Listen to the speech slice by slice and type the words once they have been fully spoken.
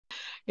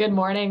Good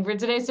morning. For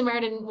today's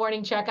Samaritan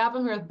Morning Checkup,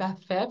 I'm here with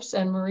Beth Phipps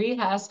and Marie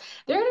Hess.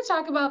 They're going to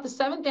talk about the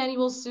seventh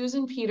annual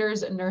Susan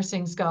Peters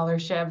Nursing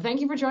Scholarship. Thank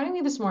you for joining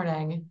me this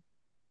morning.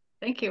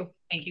 Thank you.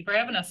 Thank you for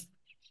having us.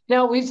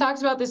 Now, we've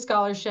talked about this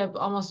scholarship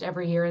almost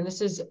every year, and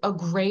this is a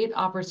great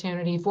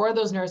opportunity for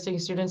those nursing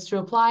students to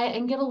apply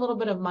and get a little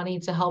bit of money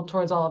to help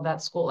towards all of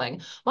that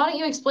schooling. Why don't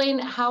you explain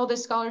how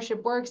this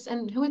scholarship works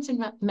and who it's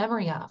in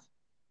memory of?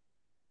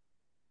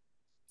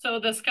 So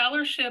the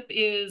scholarship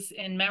is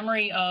in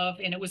memory of,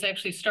 and it was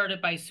actually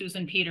started by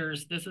Susan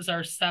Peters. This is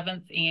our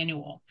seventh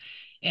annual.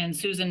 And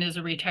Susan is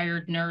a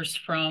retired nurse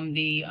from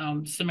the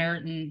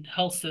Samaritan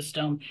Health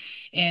System.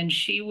 And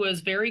she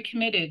was very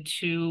committed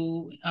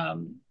to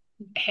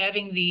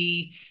having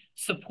the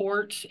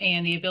support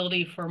and the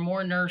ability for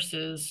more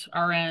nurses,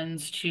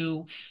 RNs,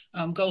 to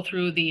go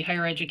through the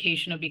higher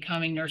education of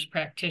becoming nurse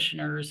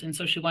practitioners. And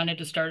so she wanted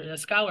to start a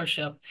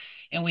scholarship.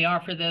 And we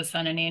offer this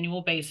on an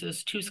annual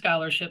basis, 2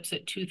 scholarships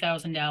at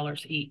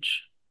 $2,000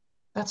 each.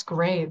 That's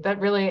great.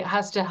 That really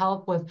has to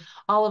help with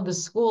all of the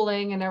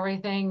schooling and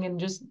everything and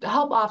just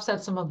help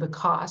offset some of the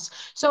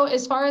costs. So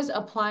as far as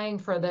applying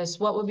for this,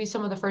 what would be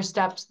some of the first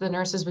steps the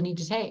nurses would need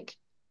to take?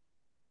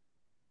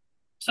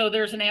 So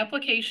there's an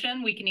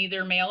application. We can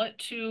either mail it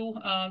to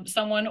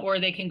someone or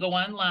they can go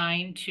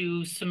online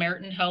to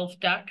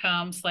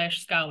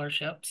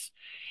samaritanhealth.com/scholarships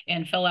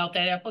and fill out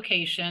that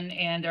application.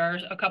 And there are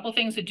a couple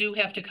things that do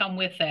have to come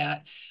with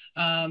that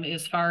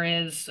as far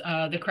as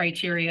the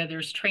criteria.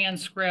 There's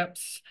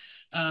transcripts,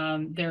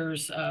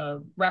 there's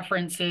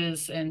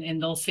references,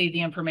 and they'll see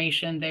the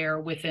information there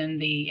within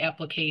the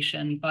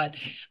application. But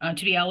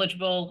to be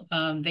eligible,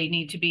 they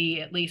need to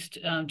be at least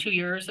 2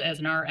 years as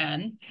an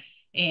RN.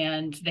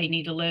 And they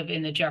need to live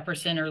in the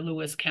Jefferson or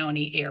Lewis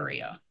County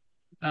area.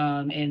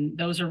 And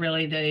those are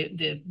really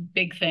the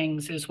big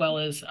things, as well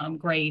as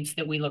grades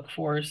that we look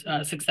for,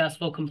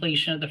 successful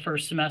completion of the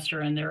first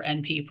semester in their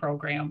NP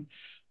program.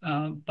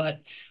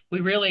 But we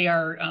really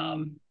are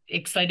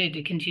excited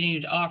to continue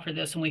to offer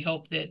this, and we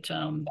hope that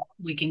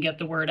we can get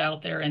the word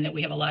out there and that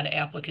we have a lot of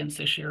applicants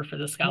this year for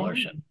the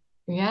scholarship.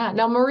 Yeah.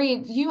 Now,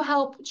 Marie, you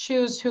help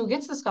choose who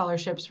gets the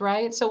scholarships,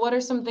 right? So what are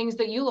some things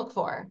that you look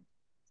for?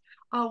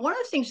 One of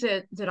the things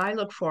that I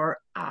look for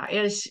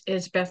is,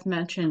 as Beth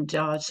mentioned,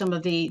 some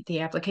of the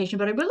application,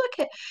 but I would look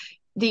at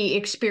the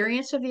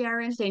experience of the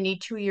RNs. They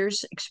need 2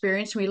 years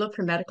experience. We look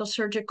for medical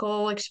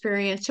surgical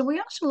experience. And we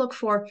also look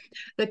for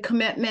the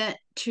commitment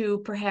to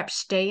perhaps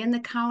stay in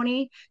the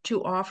county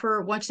to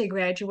offer, once they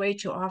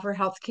graduate, to offer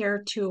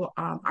healthcare to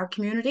our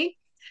community.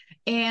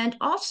 And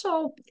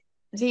also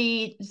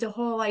the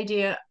whole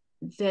idea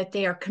that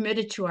they are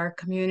committed to our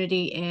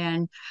community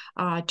and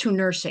to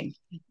nursing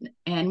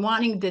and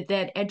wanting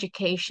that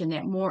education,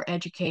 that more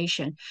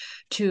education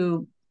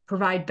to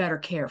provide better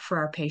care for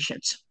our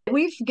patients.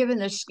 We've given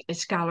this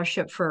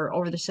scholarship for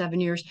over the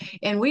 7 years,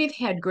 and we've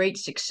had great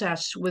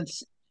success with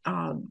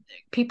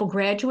people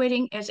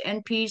graduating as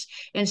NPs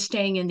and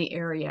staying in the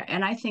area.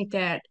 And I think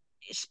that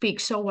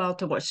speaks so well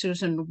to what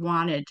Susan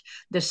wanted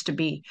this to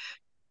be.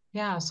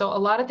 Yeah, so a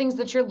lot of things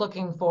that you're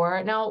looking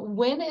for. Now,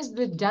 when is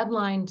the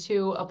deadline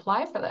to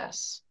apply for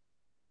this?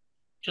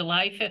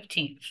 July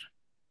 15th.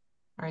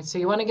 All right, so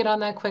you want to get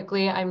on that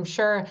quickly. I'm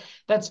sure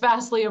that's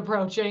fastly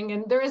approaching,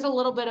 and there is a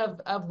little bit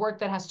of work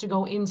that has to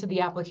go into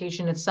the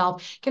application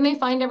itself. Can they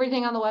find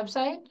everything on the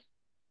website?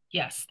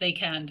 Yes, they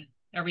can.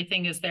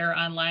 Everything is there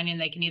online, and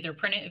they can either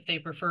print it if they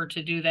prefer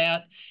to do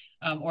that,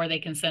 or they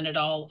can send it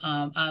all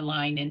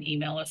online and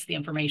email us the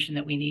information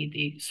that we need,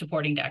 the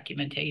supporting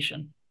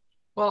documentation.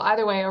 Well,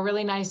 either way, a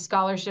really nice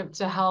scholarship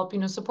to help,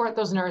 support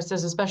those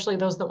nurses, especially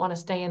those that want to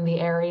stay in the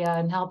area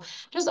and help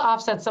just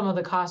offset some of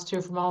the cost too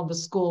from all the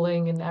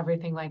schooling and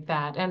everything like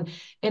that. And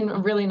in a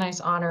really nice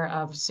honor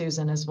of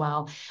Susan as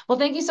well. Well,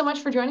 thank you so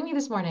much for joining me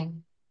this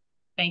morning.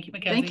 Thank you,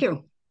 Mackenzie. Thank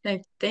you.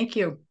 Thank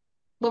you.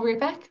 We'll be right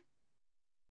back.